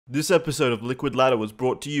This episode of Liquid Ladder was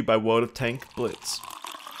brought to you by World of Tank Blitz.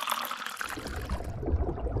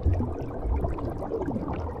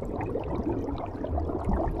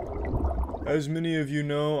 As many of you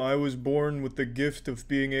know, I was born with the gift of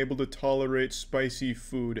being able to tolerate spicy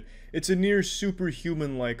food. It's a near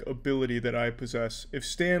superhuman-like ability that I possess. If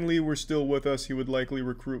Stan Lee were still with us, he would likely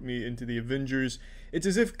recruit me into the Avengers. It's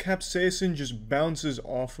as if capsaicin just bounces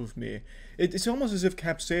off of me. It's almost as if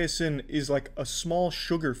capsaicin is like a small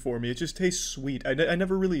sugar for me. It just tastes sweet. I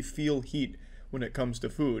never really feel heat when it comes to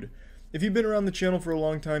food. If you've been around the channel for a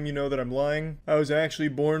long time, you know that I'm lying. I was actually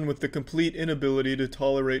born with the complete inability to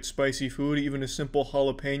tolerate spicy food. Even a simple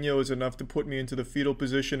jalapeno is enough to put me into the fetal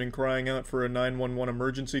position and crying out for a 911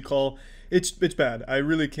 emergency call. It's bad. I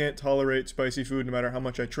really can't tolerate spicy food no matter how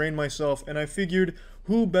much I train myself, and I figured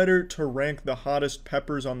who better to rank the hottest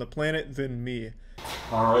peppers on the planet than me.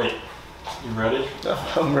 Alright, you ready?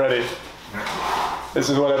 I'm ready. This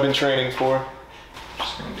is what I've been training for.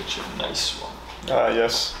 Just gonna get you a nice one.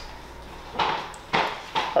 Yes.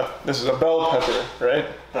 This is a bell pepper, right?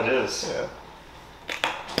 That is. Yeah.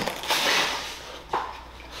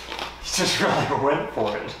 You just really went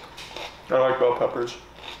for it. I like bell peppers.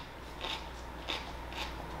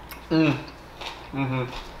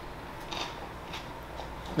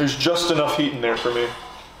 There's just enough heat in there for me.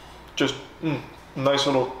 Just, nice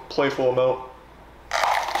little playful amount.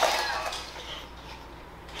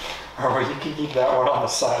 Oh, you can eat that one on the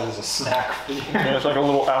side as a snack for you. Yeah, it's like a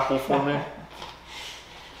little apple for me.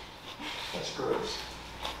 That's gross.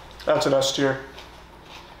 That's an S tier.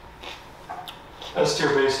 S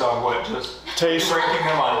tier based on what? Just Taste. ranking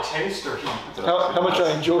them on taste or heat? How much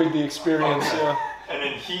I enjoyed the experience, Okay. yeah. And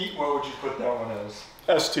in heat, what would you put that one as?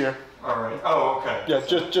 S tier. Alright. Oh, okay. Yeah,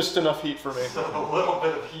 just enough heat for me. So a little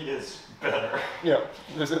bit of heat is better. Yeah,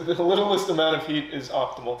 the littlest amount of heat is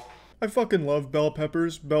optimal. I fucking love bell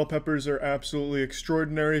peppers. Bell peppers are absolutely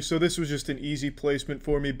extraordinary, so this was just an easy placement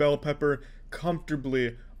for me. Bell pepper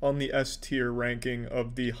comfortably on the S tier ranking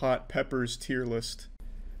of the hot peppers tier list.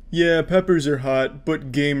 Yeah, peppers are hot,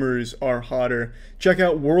 but gamers are hotter. Check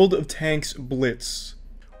out World of Tanks Blitz.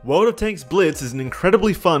 World of Tanks Blitz is an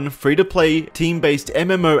incredibly fun, free-to-play, team-based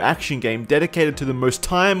MMO action game dedicated to the most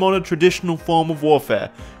time-honored traditional form of warfare.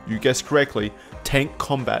 You guessed correctly, tank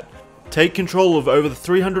combat. Take control of over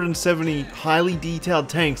 370 highly detailed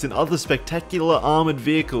tanks and other spectacular armored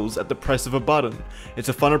vehicles at the press of a button. It's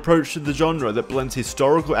a fun approach to the genre that blends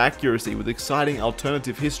historical accuracy with exciting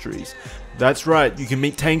alternative histories. That's right, you can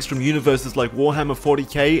meet tanks from universes like Warhammer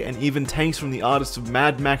 40k and even tanks from the artists of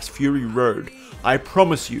Mad Max Fury Road. I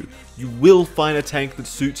promise you, you will find a tank that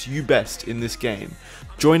suits you best in this game.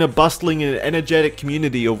 Join a bustling and energetic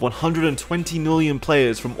community of 120 million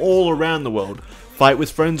players from all around the world. Fight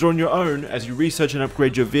with friends or on your own as you research and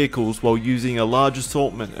upgrade your vehicles while using a large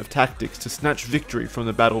assortment of tactics to snatch victory from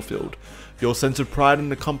the battlefield. Your sense of pride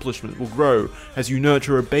and accomplishment will grow as you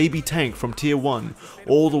nurture a baby tank from tier 1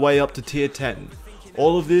 all the way up to tier 10.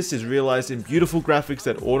 All of this is realized in beautiful graphics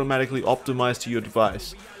that automatically optimize to your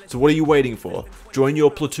device. So what are you waiting for? Join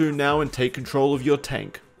your platoon now and take control of your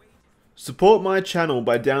tank. Support my channel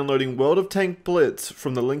by downloading World of Tank Blitz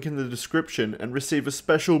from the link in the description and receive a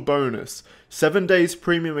special bonus. 7 days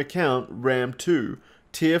premium account, RAM 2,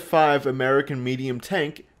 Tier 5 American medium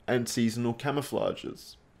tank, and seasonal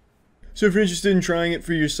camouflages. So if you're interested in trying it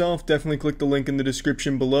for yourself, definitely click the link in the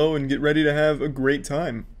description below and get ready to have a great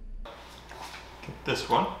time. This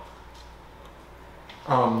one.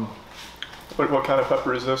 What kind of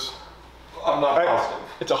pepper is this? I'm not positive.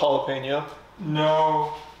 It's a jalapeno.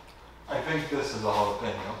 No, I think this is a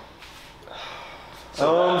jalapeno.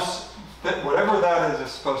 So whatever that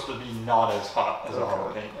is supposed to be not as hot as a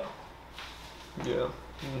jalapeno. Yeah.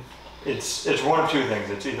 It's one of two things.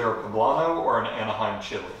 It's either a poblano or an Anaheim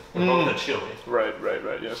chili. They're both a chili. Right,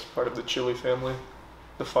 yes. Part of the chili family.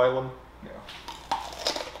 The phylum. Yeah.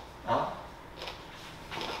 Huh?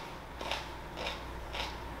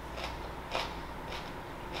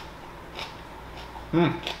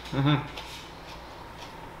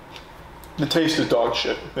 The taste is dog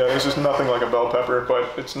shit. Yeah, this is nothing like a bell pepper,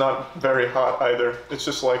 but it's not very hot either. It's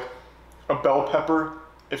just like a bell pepper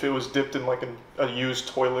if it was dipped in like a used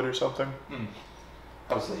toilet or something.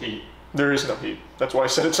 How's the heat? There is no heat. That's why I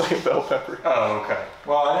said it's like a bell pepper. Oh, okay.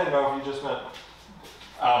 Well, I didn't know if you just meant,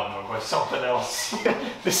 I don't know, by something else.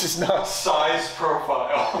 This is not Size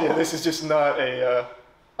profile. Yeah, this is just not a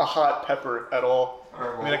hot pepper at all. Right,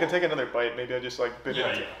 well, I mean, I can take another bite. Maybe I just like bit it.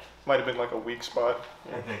 Yeah. Might have been like a weak spot.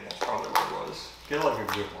 I think that's probably what it was. Get like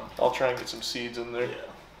a good one. I'll try and get some seeds in there. Yeah.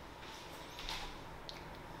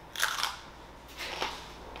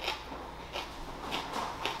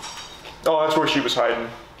 Oh, that's where she was hiding.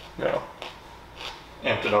 No.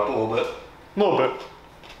 Amped it up a little bit. A little bit.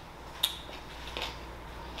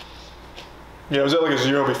 Yeah, it was at like a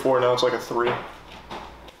 0 before, now it's like a 3.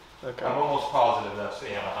 Okay. I'm almost positive that's the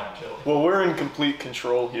Anaheim chili. Well, we're in complete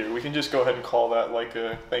control here. We can just go ahead and call that like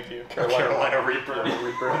a, thank you, Carolina Reaper.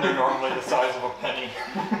 When they're normally the size of a penny.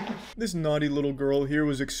 This naughty little girl here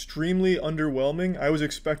was extremely underwhelming. I was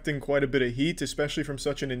expecting quite a bit of heat, especially from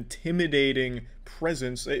such an intimidating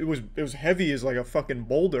presence. It was heavy as like a fucking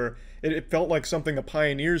boulder. It felt like something the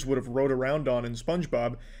pioneers would have rode around on in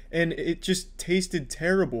SpongeBob, and it just tasted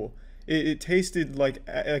terrible. It tasted like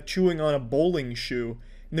chewing on a bowling shoe.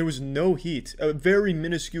 And there was no heat, a very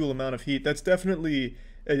minuscule amount of heat. That's definitely,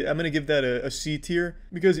 I'm going to give that a C tier,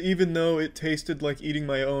 because even though it tasted like eating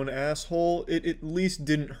my own asshole, it at least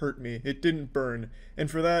didn't hurt me. It didn't burn. And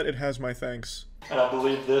for that, it has my thanks. And I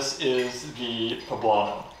believe this is the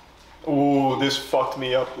poblano. Ooh, this fucked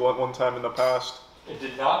me up one time in the past. It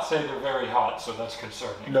did not say they're very hot, so that's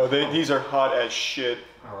concerning. No, these are hot as shit.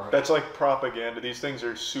 All right. That's like propaganda. These things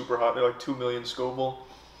are super hot. They're like 2 million Scoville.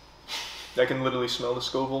 I can literally smell the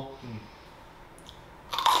Scoville.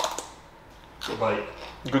 Good bite.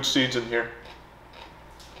 Good seeds in here.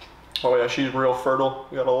 Oh yeah, she's real fertile.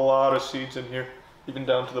 We got a lot of seeds in here, even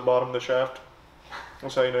down to the bottom of the shaft.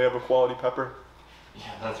 That's how you know you have a quality pepper.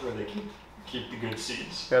 Yeah, that's where they keep the good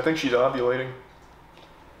seeds. Yeah, I think she's ovulating.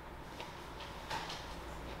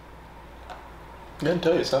 I didn't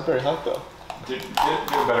tell you, it's not very hot though. Get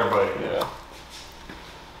a better bite. Yeah.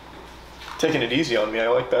 Taking it easy on me, I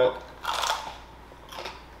like that.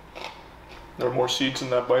 There are more seeds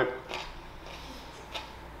in that bite.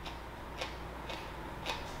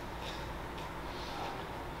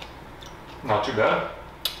 Not too bad.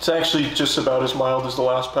 It's actually just about as mild as the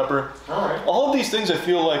last pepper. Alright. All of these things I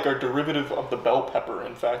feel like are derivative of the bell pepper,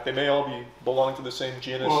 in fact. They may all belong to the same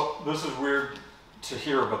genus. Well, this is weird to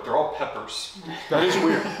hear, but they're all peppers. That is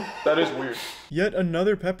weird. That is weird. Yet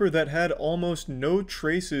another pepper that had almost no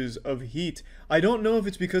traces of heat. I don't know if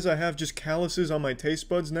it's because I have just calluses on my taste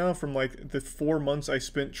buds now from like the 4 months I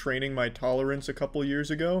spent training my tolerance a couple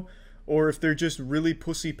years ago, or if they're just really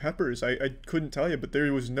pussy peppers. I couldn't tell you, but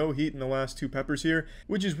there was no heat in the last 2 peppers here,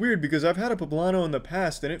 which is weird because I've had a poblano in the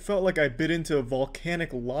past and it felt like I bit into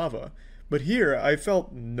volcanic lava. But here, I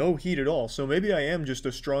felt no heat at all, so maybe I am just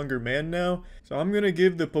a stronger man now. So I'm gonna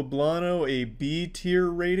give the poblano a B tier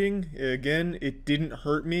rating. Again, it didn't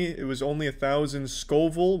hurt me. It was only 1,000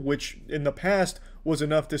 Scoville, which in the past was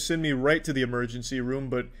enough to send me right to the emergency room,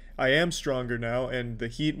 but I am stronger now, and the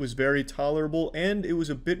heat was very tolerable, and it was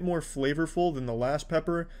a bit more flavorful than the last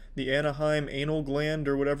pepper, the Anaheim anal gland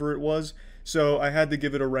or whatever it was. So I had to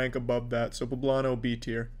give it a rank above that, so poblano B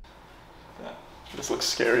tier. Yeah. This looks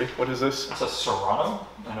scary. What is this? It's a Serrano?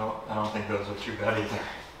 I don't think those are too bad either.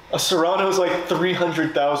 A Serrano is like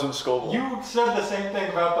 300,000 Scoville. You said the same thing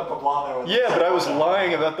about the poblano. Yeah, but I was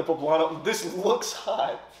lying about the poblano. This looks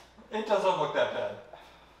hot. It doesn't look that bad.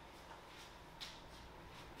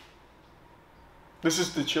 This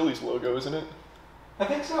is the Chili's logo, isn't it? I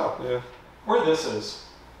think so. Yeah. Or this is.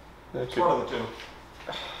 It's Okay. one of the two.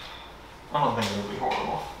 I don't think it would be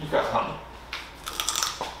horrible. You've got honey.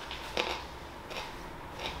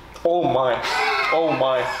 Oh my. Oh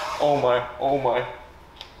my. Oh my. Oh my.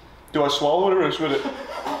 Do I swallow it or spit it?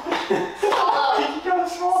 Swallow it. You gotta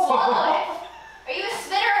swallow it. Are you a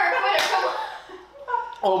spitter or a quitter? Come on.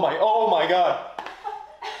 Oh my. Oh my god.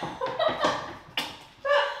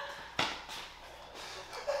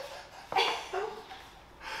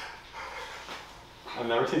 I've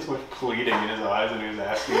never seen so much pleading in his eyes when he was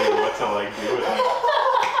asking me what to like do with it.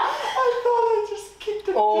 I thought I just kicked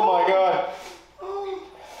it. Oh my god.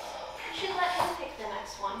 You should let him pick the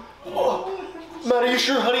next one. Oh. Matt, are you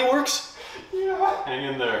sure honey works? Yeah. Hang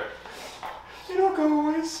in there. You don't go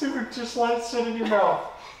away soon. Just let it sit in your mouth.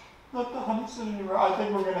 Let the honey sit in your mouth. I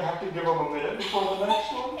think we're gonna have to give him a minute before the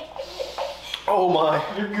next one. Oh my.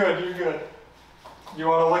 You're good. You're good. You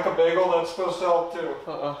want to lick a bagel? That's supposed to help too.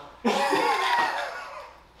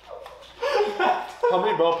 How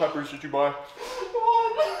many bell peppers did you buy?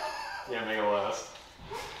 One. Can't make it last.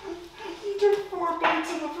 You took 4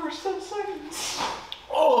 bites in the first 10 seconds.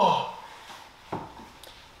 Oh.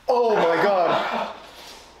 Oh my god.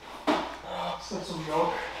 Send some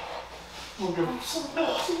milk. We'll give him some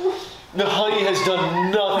milk too. The honey has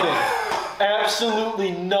done nothing.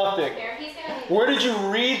 Absolutely nothing. Here, he's gonna leave. Where did you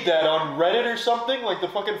read that? On Reddit or something? Like the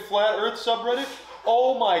fucking Flat Earth subreddit?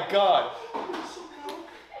 Oh my god.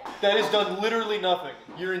 That has done literally nothing.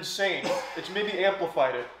 You're insane. It's maybe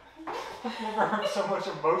amplified it. I've never heard so much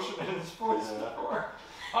emotion in his voice before.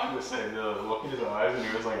 I'm just saying, the look in his eyes and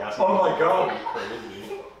he was like asking Oh my me God.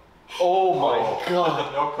 crazy. Oh my god.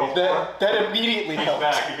 The milk over. That immediately He's helped.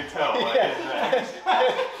 back, you can tell. Like, he's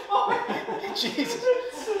back. Jesus.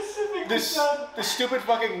 Specifically This said, stupid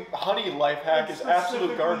fucking honey life hack is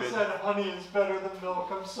absolute garbage. Said honey is better than milk.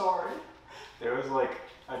 I'm sorry. There was like,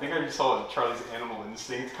 I think I just saw Charlie's animal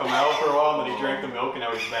instinct come out for a while, and then he drank the milk, and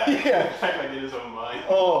now he's back. Yeah. Back like in his own mind.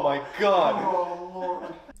 Oh my god. Oh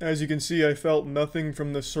Lord. As you can see, I felt nothing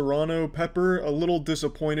from the Serrano pepper. A little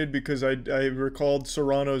disappointed because I recalled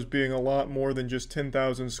Serranos being a lot more than just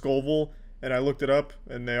 10,000 Scoville, and I looked it up,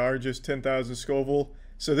 and they are just 10,000 Scoville.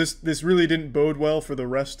 So this really didn't bode well for the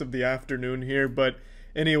rest of the afternoon here, but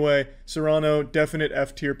anyway, Serrano, definite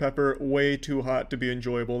F tier pepper, way too hot to be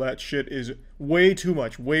enjoyable. That shit is way too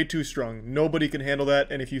much, way too strong. Nobody can handle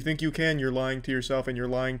that, and if you think you can, you're lying to yourself and you're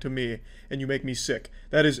lying to me, and you make me sick.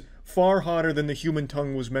 That is far hotter than the human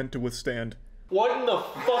tongue was meant to withstand. What in the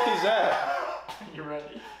fuck is that? You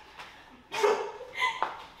ready?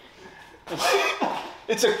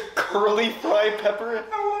 It's a curly fried pepper?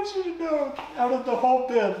 I want you to know, out of the whole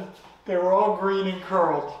bin, they were all green and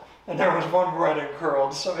curled, and there was one red and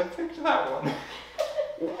curled, so I picked that one.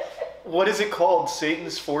 What is it called?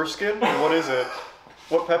 Satan's foreskin? Or what is it?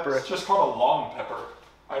 What pepper? It's just called a long pepper.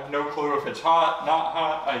 I have no clue if it's hot, not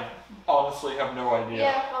hot. I honestly have no idea.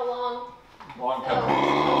 Yeah, how long? Long pepper.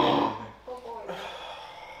 Oh boy.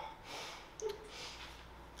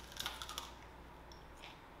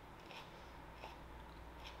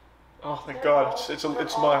 Oh, thank God, it's They're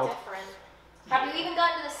all mild. different. Have you even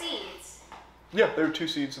gotten to the seeds? Yeah, there are 2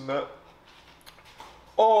 seeds in that.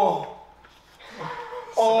 Oh!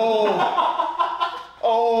 Oh!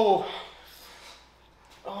 Oh!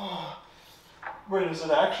 Oh! Wait, is it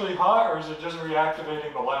actually hot, or is it just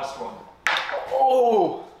reactivating the last one?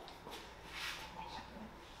 Oh!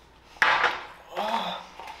 Ah!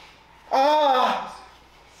 Ah!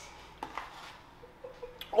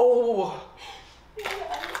 Oh!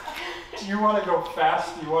 Do you want to go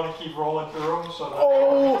fast? Do you want to keep rolling through them so that... I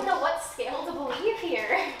Oh! don't know what scale to believe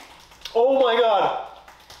here. Oh my God!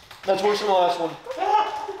 That's worse than the last one.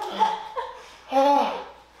 Ah!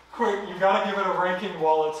 Quick, you gotta give it a ranking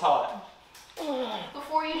while it's hot.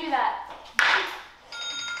 Before you do that,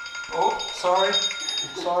 Oh, sorry.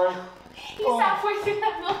 Sorry. he's halfway through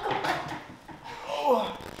that milk already.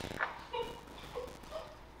 Oh!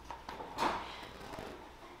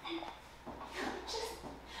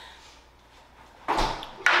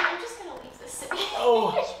 I'm just gonna leave this sitting.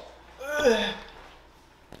 Oh!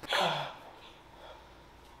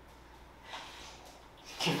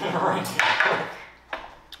 Give it a ranking.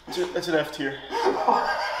 That's an F tier.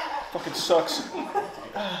 Fucking sucks.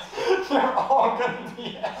 They're all gonna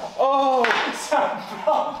be out. Oh! Except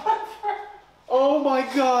bell pepper. Oh my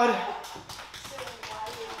God!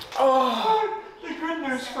 Oh! The good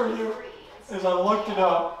news for you is I looked it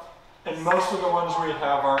up, and most of the ones we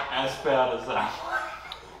have aren't as bad as that one.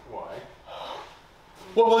 Why?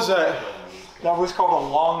 What was that? That was called a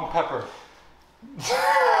long pepper.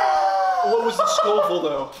 What was the Scoville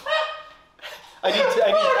though?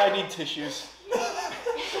 I need tissues.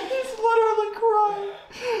 He's literally crying.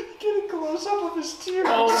 Getting close up of his tears.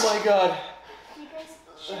 Oh my God. You guys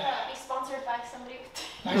should be sponsored by somebody with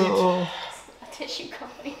I need to, a tissue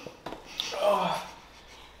company.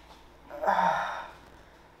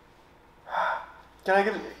 can I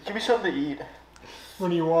give me something to eat? What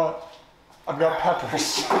do you want? I've got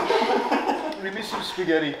peppers. Give me some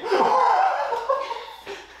spaghetti.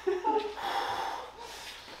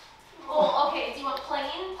 Well, okay, do you want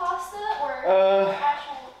plain pasta or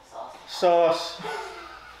actual sauce? Sauce.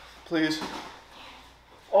 Please.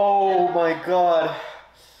 Oh my God.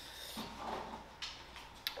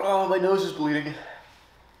 Oh, my nose is bleeding.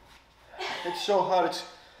 It's so hot, it's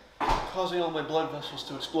causing all my blood vessels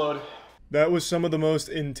to explode. That was some of the most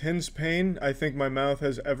intense pain I think my mouth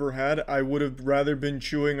has ever had. I would have rather been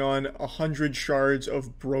chewing on 100 shards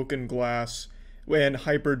of broken glass and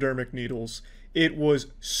hypodermic needles. It was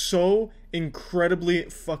so incredibly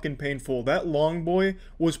fucking painful. That long boy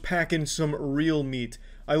was packing some real meat.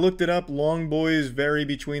 I looked it up. Long boys vary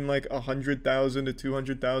between like 100,000 to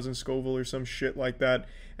 200,000 Scoville or some shit like that.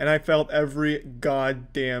 And I felt every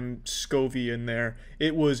goddamn Scovie in there.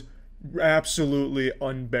 It was absolutely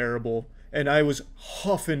unbearable. And I was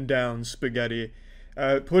huffing down spaghetti.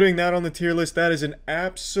 Putting that on the tier list, that is an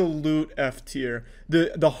absolute F tier.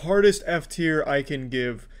 The hardest F tier I can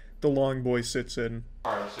give, the long boy sits in.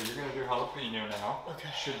 Alright, so you're gonna do jalapeno now. Okay.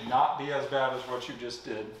 Should not be as bad as what you just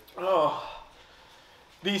did. Oh,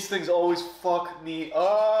 these things always fuck me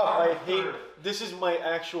up. I hate. This is my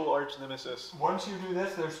actual arch nemesis. Once you do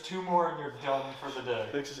this, there's 2 more and you're done for the day.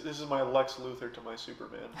 This is my Lex Luthor to my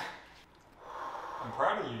Superman. I'm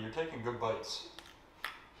proud of you. You're taking good bites.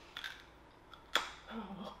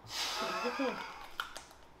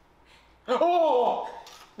 Oh!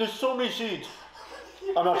 There's so many seeds.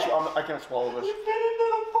 I'm not sure. I can't swallow this. You bit into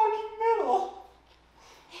the fucking middle.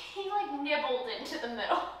 He like nibbled into the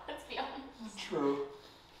middle. Let's be honest. True.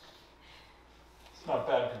 It's not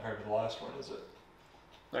bad compared to the last one, is it?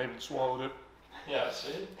 I even swallowed it. Yeah,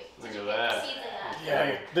 see? Look at that. Seeds in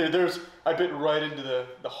that. Yeah, I bit right into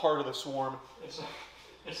the heart of the swarm.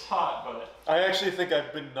 It's hot, but... I actually think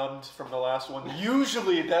I've been numbed from the last one.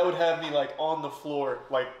 Usually that would have me like on the floor,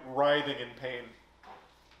 like writhing in pain.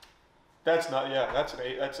 That's not, yeah, that's an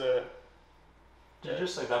 8. That's a... Did you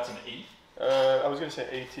just say that's an 8? I was gonna say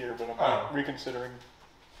A tier, but I'm Oh. reconsidering.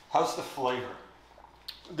 How's the flavor?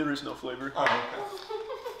 There is no flavor. Oh,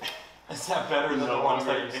 okay. Is that better than the ones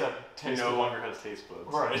that you said tasted? No longer has taste buds.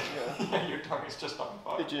 Right. Yeah. Yeah, your tongue is just on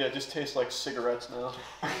fire. It just tastes like cigarettes now.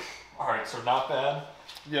 Alright, so not bad.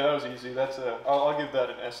 Yeah, that was easy. That's I'll give that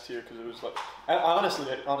an S tier because it was like,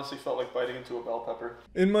 it honestly felt like biting into a bell pepper.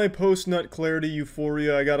 In my post-nut clarity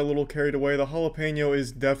euphoria, I got a little carried away. The jalapeno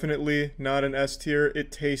is definitely not an S tier.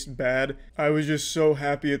 It tastes bad. I was just so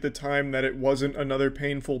happy at the time that it wasn't another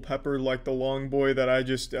painful pepper like the long boy that I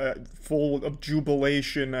just, full of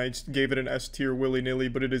jubilation, I just gave it an S tier willy-nilly,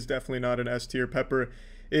 but it is definitely not an S tier pepper.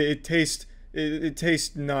 It tastes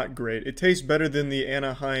not great. It tastes better than the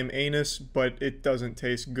Anaheim anus, but it doesn't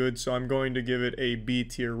taste good, so I'm going to give it a B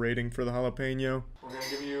tier rating for the jalapeno. We're gonna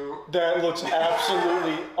give you... That looks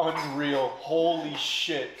absolutely unreal. Holy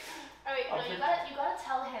shit. Oh wait, no, you gotta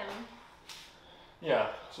tell him. Yeah,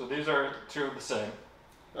 so these are two of the same.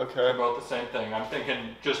 They're Okay. both the same thing. I'm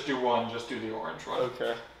thinking just do one, just do the orange one.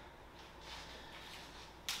 Okay.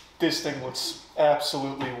 This thing looks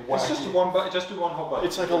absolutely wacky. It's just one bite, just do one whole bite.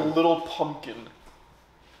 It's like a little pumpkin.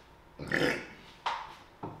 Yeah,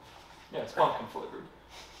 it's pumpkin flavored.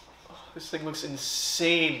 This thing looks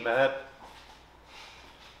insane, Matt.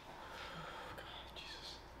 God,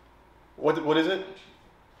 Jesus. What is it?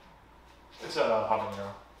 It's a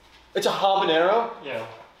habanero. It's a habanero? Yeah.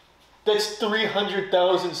 That's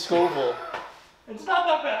 300,000 Scoville. It's not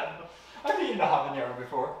that bad. I've eaten a habanero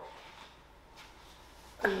before.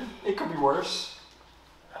 It could be worse.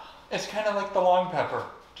 It's kind of like the long pepper.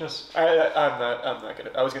 Just I'm not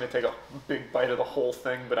gonna. I was gonna take a big bite of the whole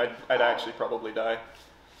thing, but I'd actually probably die.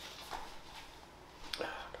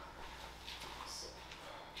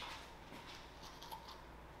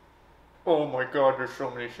 Oh my God! There's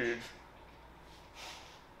so many seeds.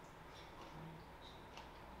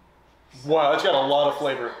 Wow, that's got a lot of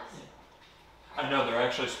flavor. I know they're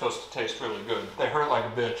actually supposed to taste really good. They hurt like a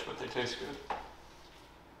bitch, but they taste good.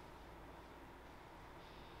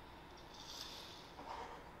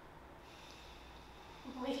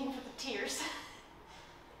 I'm waiting for the tears.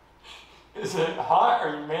 Is it hot?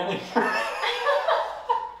 Are you manning?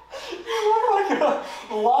 You look like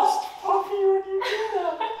a lost puppy when you do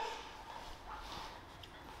that.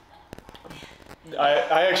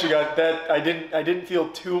 I actually got that. I didn't feel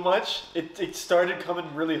too much. It started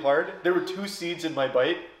coming really hard. There were 2 seeds in my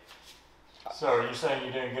bite. So are you saying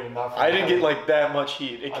you didn't get enough? I didn't get like that much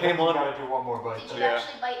heat. It I came think on. You gotta do one more bite. Did you Yeah.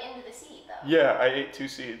 actually bite into the seed though? Yeah, I ate 2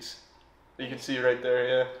 seeds. You can see right there.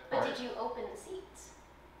 Yeah. But Alright. did you open the seeds?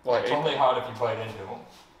 Well, I It's ate only them. hot if you bite into them.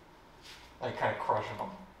 Like kind of crushing them.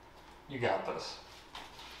 You got this.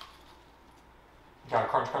 You gotta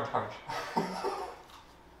crunch, crunch, crunch.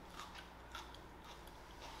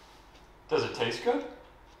 Does it taste good?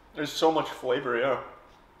 There's so much flavor. Yeah.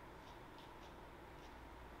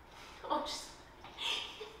 Oh, just.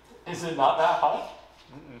 Is it not that hot?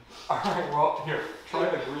 Alright, well, here, try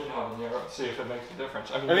the green habanero, see if it makes a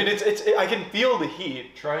difference. I mean, I can feel the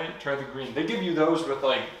heat. Try the green. They give you those with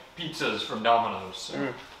like pizzas from Domino's. So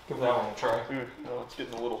Mm. give that one a try. Oh, it's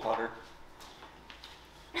getting a little hotter.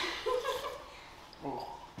 Ooh,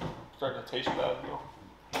 starting to taste bad though.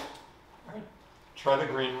 Alright. Try the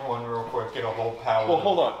green one real quick, get a whole palate. Well,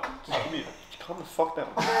 hold on. Just give me, calm the fuck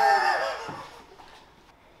down.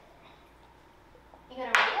 You gonna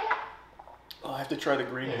rate it? Oh, I have to try the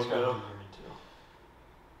green Yeah, it's one gotta though. be green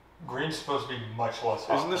too. Green's supposed to be much less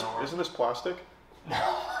hot than orange. Isn't this plastic?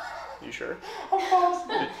 No. You sure? I'm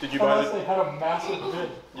positive. Did you buy Unless it? they had a massive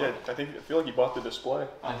bid. Yeah, I feel like you bought the display.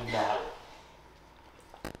 I did not.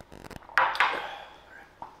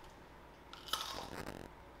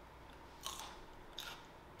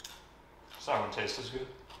 So that one tastes as good.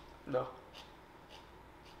 No.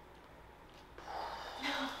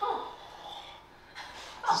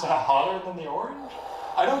 Is that hotter than the orange?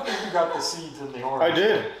 I don't think you got the seeds in the orange. I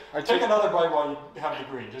did. I Take took another bite while you have the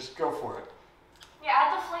green. Just go for it. Yeah,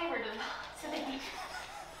 add the flavor to the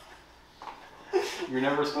You're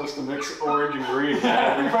never supposed to mix orange and green.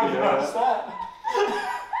 Everybody knows that.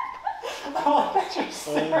 Oh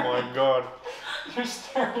my god. You're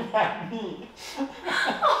staring at me.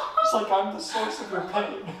 It's like I'm the source of your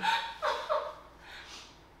pain.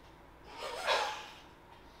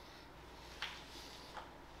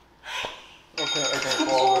 Okay, I can't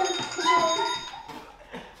swallow it.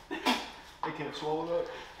 I can't swallow that.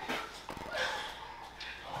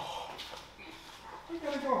 I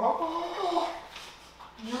gotta go help him.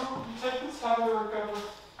 You take this time to recover.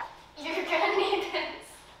 You're gonna need this.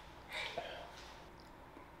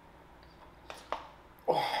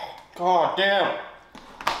 Oh, god damn.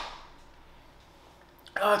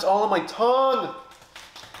 Oh, it's all on my tongue.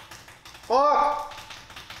 Fuck.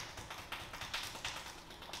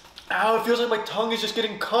 Ow, it feels like my tongue is just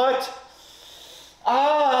getting cut.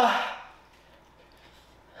 Ah.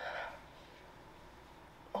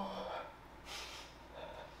 Oh.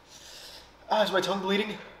 Ah, is my tongue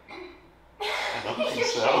bleeding? I don't think You're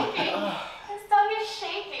so. shaking. His tongue is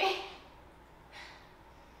shaking.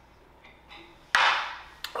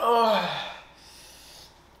 Oh.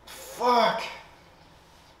 Fuck.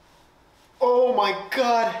 Oh my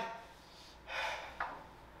god.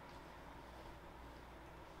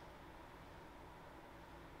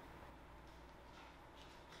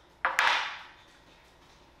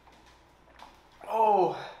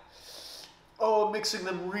 Oh, mixing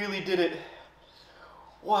them really did it.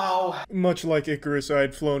 Wow. Much like Icarus, I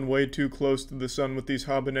had flown way too close to the sun with these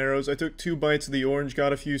habaneros. I took 2 bites of the orange,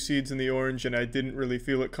 got a few seeds in the orange, and I didn't really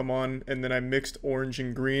feel it come on. And then I mixed orange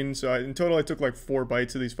and green, so in total I took like 4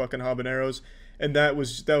 bites of these fucking habaneros, and that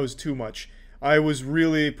was too much. I was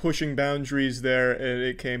really pushing boundaries there, and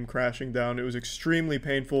it came crashing down. It was extremely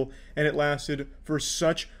painful, and it lasted for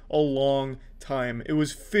such a long time. It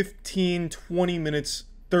was 15, 20 minutes,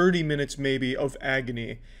 30 minutes maybe of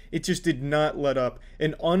agony. It just did not let up.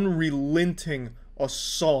 An unrelenting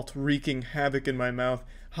assault wreaking havoc in my mouth.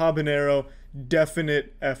 Habanero,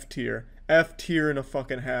 definite F tier. F tier and a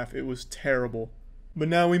fucking half. It was terrible. But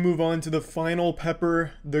now we move on to the final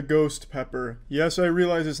pepper, the ghost pepper. Yes, I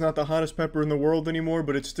realize it's not the hottest pepper in the world anymore,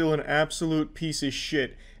 but it's still an absolute piece of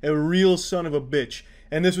shit. A real son of a bitch.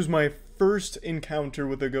 And this was my first encounter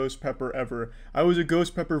with a ghost pepper ever. I was a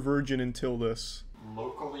ghost pepper virgin until this.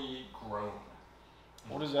 Locally grown.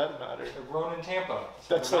 What does that matter? They're grown in Tampa.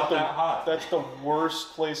 So That's they're like not that hot. That's the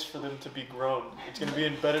worst place for them to be grown. It's gonna be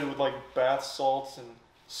embedded with like bath salts and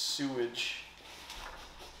sewage.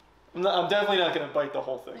 I'm definitely not gonna bite the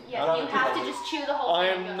whole thing. Yeah, you have to just chew the whole I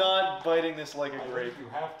thing. am not biting this like a I grape. think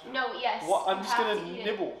you have to. No, yes. What? I'm you just have gonna to eat it.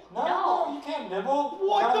 nibble. No, you can't nibble.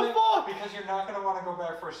 What the fuck? Because you're not gonna want to go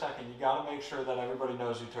back for a second. You gotta make sure that everybody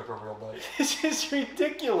knows you took a real bite. This is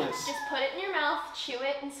ridiculous. Just put it in your mouth, chew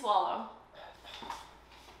it, and swallow.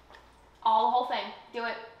 All the whole thing. Do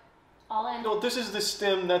it. All in. No, this is the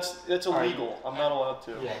stem. That's illegal. I'm not allowed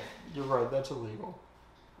to. Yeah, you're right. That's illegal.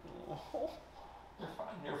 You're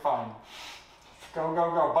fine. You're fine. Go,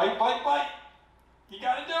 go, go. Bite, bite, bite. You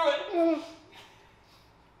gotta do it.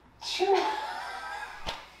 Chew.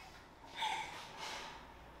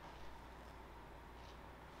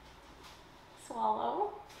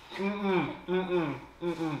 Swallow. Mm-mm. Mm-mm.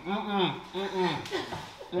 Mm-mm. Mm-mm. Mm-mm.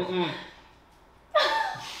 Mm-mm.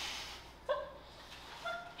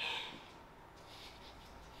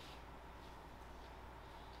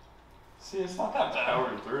 See, it's not that bad.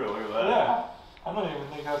 Powering through, look at that. Yeah. I don't even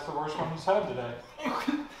think that's the worst one he's had today.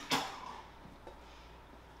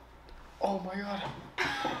 Oh my god.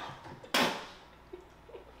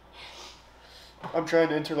 I'm trying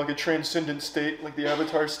to enter like a transcendent state, like the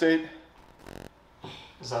Avatar state.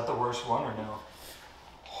 Is that the worst one or no?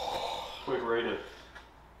 Quick, rate it.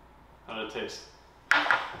 How did it taste?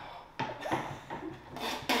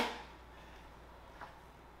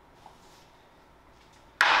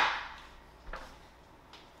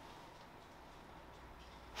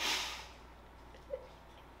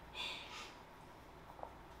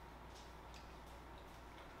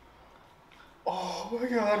 Oh my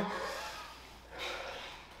god.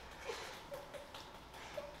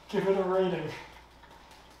 Give it a rating.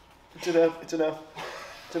 It's an F. It's an F.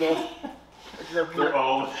 It's an F. They're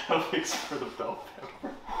all the topics for the bell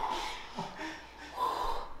pepper.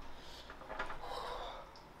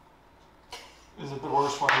 Is it the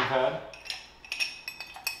worst one you've had?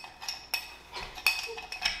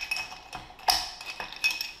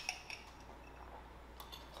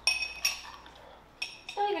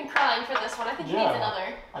 He's not even crying for this one. I think he needs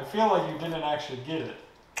another. I feel like you didn't actually get it.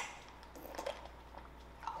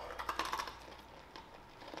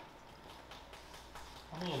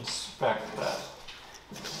 Let me inspect that.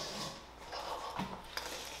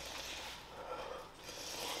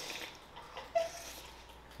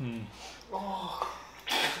 Oh,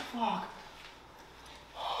 fuck.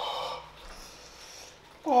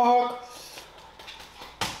 Fuck.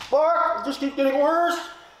 Fuck, it just keeps getting worse.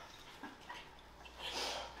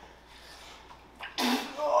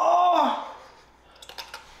 Oh.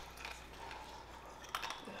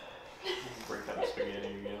 Break that spaghetti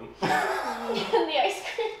again. And the ice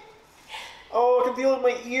cream. Oh, I can feel it in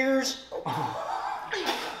my ears.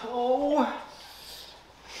 Oh.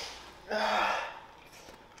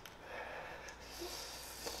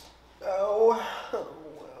 Ow. Ow.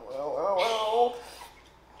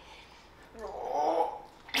 Oh.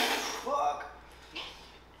 Fuck.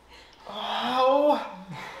 Ow.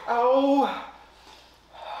 Ow.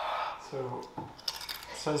 So,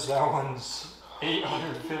 it says that one's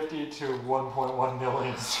 850 to 1.1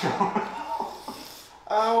 million score.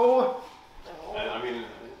 Ow. I mean,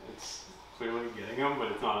 it's clearly getting them,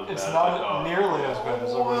 but it's not as bad. It's not nearly as bad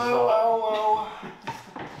as I would have thought. Ow.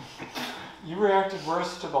 You reacted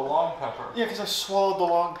worse to the long pepper. Yeah, because I swallowed the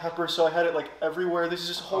long pepper, so I had it like everywhere. This is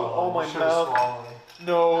just all my you should've mouth. swallowed it.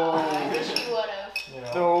 No. I wish you would have.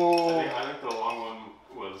 Yeah. No. I think the long one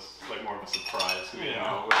was like more of a surprise. You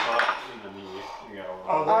know, with that, and then you got a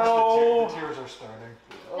Oh, Ow. the tears are starting.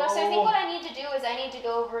 No, so I think what I need to do is I need to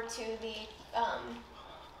go over to the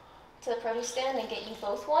produce stand and get you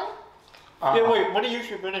both one. Yeah, wait, when do you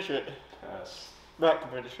should finish it? Yes. Matt can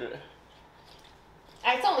finish it.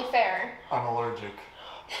 It's only fair. I'm allergic.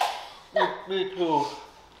 Me too.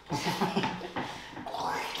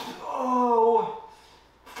 Oh,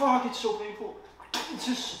 fuck, it's so painful. It's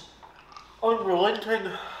just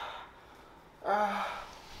unrelenting.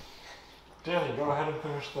 Danny, go ahead and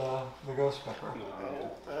finish the ghost pepper.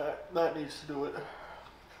 Matt needs to do it.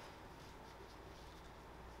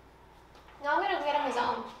 No, I'm gonna get him his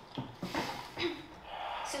own.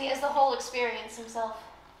 So he has the whole experience himself.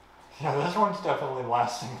 Yeah, this one's definitely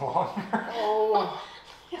lasting longer. Oh.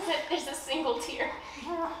 There's a single tear.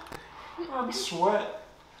 I'm sweat.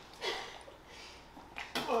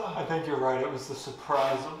 I think you're right, it was the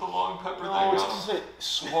surprise of the long pepper No, that it's got just it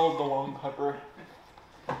swallowed the long pepper.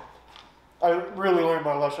 I really learned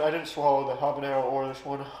my lesson. I didn't swallow the habanero or this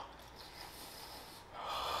one.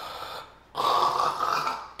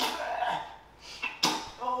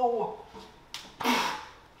 Oh.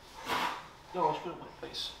 No, I'll spit in my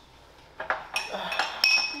face.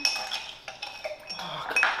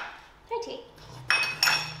 Hi, T.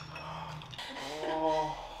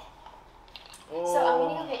 Oh. So I'm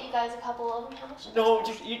gonna go get you guys a couple of them. How much? No,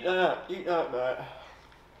 just eat that. Eat that, Matt.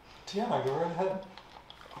 Tiana, go right ahead.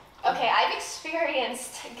 Okay, I've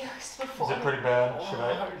experienced ghosts before. Is it pretty bad? Should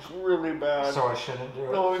I? It's really bad. So I shouldn't do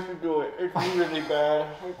it? No, you can do it. It's really bad.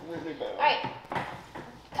 It's really bad. Alright.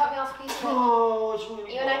 Cut me off a piece of it. Oh, it's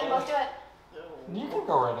really You and I can both do it. You can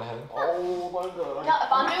go right ahead. Oh my god. No,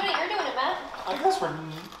 if I'm doing it, you're doing it, Matt. I guess we're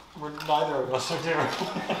neither of us are doing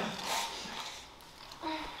it.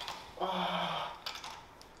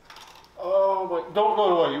 Oh my, don't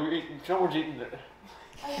go away. You eating, someone's eating it.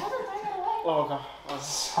 I wasn't throwing it away. Oh god.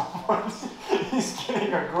 He's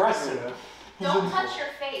getting aggressive. He's Don't in, touch your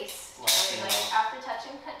face. Like, after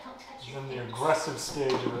touching it, don't touch he's your in the face. aggressive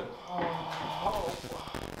stage of it.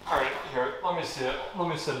 Alright, here, let me see it. Let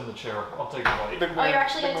me sit in the chair. I'll take a bite. Big Oh, you're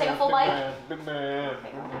actually gonna take a full bite? Big man.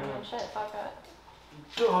 Okay, oh, shit, fuck that.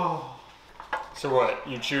 Oh. So what?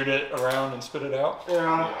 You chewed it around and spit it out?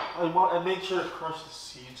 Yeah, I made sure to crush the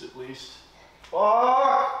seeds at least.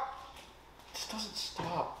 Fuck! This doesn't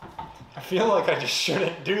stop. I feel like I just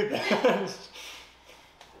shouldn't do this.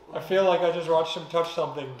 I feel like I just watched him touch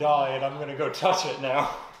something die and I'm gonna go touch it now.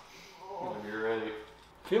 Whenever you're ready.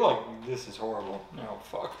 I feel like this is horrible. No,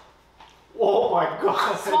 fuck. Oh my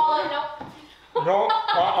god. Swallow, nope. No,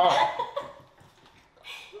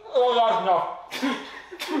 Oh, that's enough.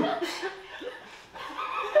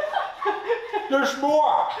 There's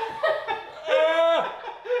more.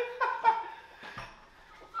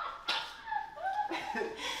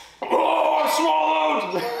 Oh, I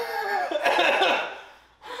swallowed.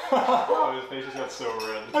 Oh, his face just got so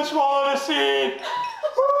red. I swallowed a seed.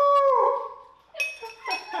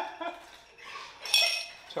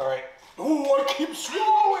 It's alright. Oh, I keep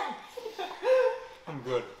swallowing. I'm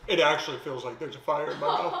good. It actually feels like there's a fire in my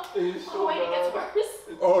mouth. It's so Oh, wait, it bad. gets worse.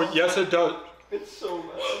 Oh, yes, it does. It's so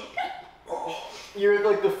bad. Oh. You're at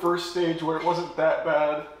like the first stage where it wasn't that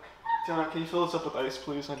bad. Tiana, can you fill this up with ice,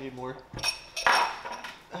 please? I need more.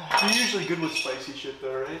 You're usually good with spicy shit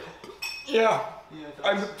though, right? Yeah. Yeah,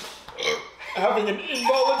 I'm having an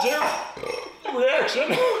involuntary reaction.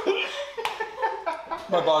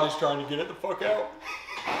 My body's trying to get it the fuck out.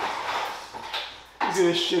 He's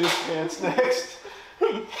gonna shit his pants next.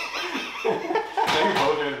 Then we're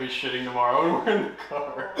both gonna be shitting tomorrow when we're in the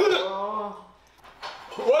car.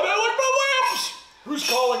 Why'd I lick my lips? Who's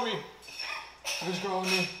calling me? Who's calling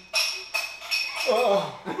me?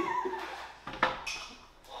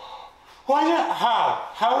 Why not? How?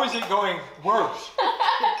 How is it going worse?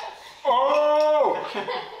 Oh!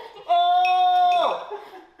 Oh!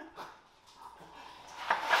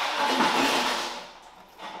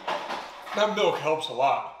 That milk helps a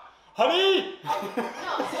lot. Honey! No,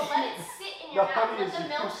 so let it sit in your mouth. Let the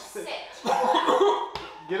milk sit.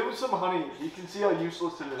 Get him some honey. You can see how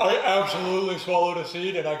useless it is. I absolutely swallowed a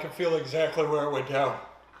seed and I can feel exactly where it went down.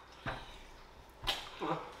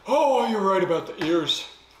 Oh, you're right about the ears.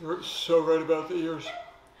 You're so right about the ears.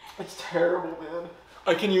 It's terrible, man.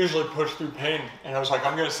 I can usually push through pain, and I was like,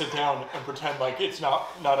 I'm gonna sit down and pretend like it's not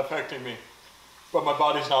affecting me. But my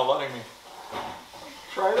body's not letting me.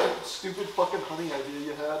 Try that stupid fucking honey idea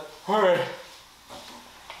you had. Alright.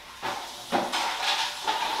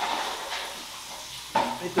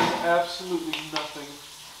 It does absolutely nothing.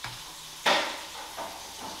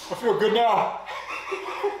 I feel good now.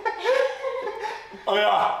 Oh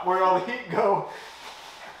yeah. Where'd all the heat go?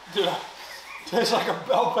 Dude, tastes like a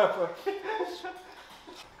bell pepper.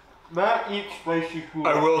 Matt eats spicy food.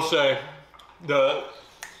 I will say,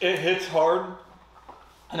 it hits hard,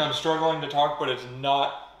 and I'm struggling to talk, but it's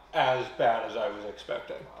not as bad as I was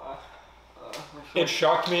expecting. It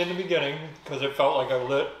shocked me in the beginning because it felt like I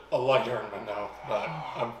lit a lighter in my mouth, but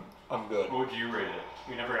I'm good. What would you rate it?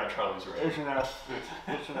 We never got Charlie's rate. It's enough.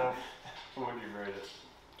 It's enough. What would you rate it?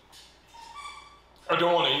 I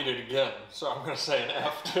don't want to eat it again, so I'm gonna say an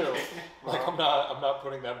F too. Like I'm not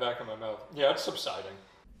putting that back in my mouth. Yeah, it's subsiding.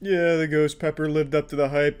 Yeah, the ghost pepper lived up to the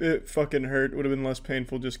hype. It fucking hurt. Would have been less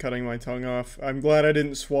painful just cutting my tongue off. I'm glad I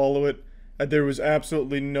didn't swallow it. There was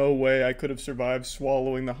absolutely no way I could have survived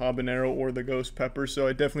swallowing the habanero or the ghost pepper, so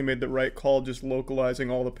I definitely made the right call just localizing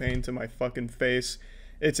all the pain to my fucking face.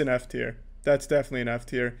 It's an F tier. That's definitely an F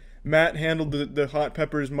tier. Matt handled the hot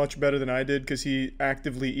peppers much better than I did because he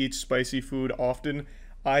actively eats spicy food often.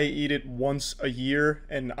 I eat it once a year,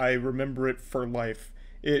 and I remember it for life.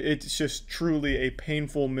 It's just truly a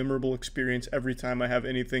painful, memorable experience every time I have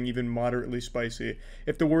anything even moderately spicy.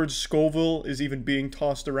 If the word Scoville is even being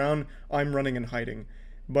tossed around, I'm running and hiding.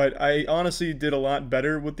 But I honestly did a lot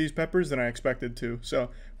better with these peppers than I expected to,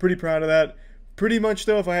 so pretty proud of that. Pretty much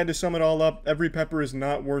though, if I had to sum it all up, every pepper is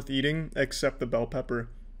not worth eating except the bell pepper.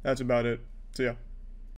 That's about it. See ya.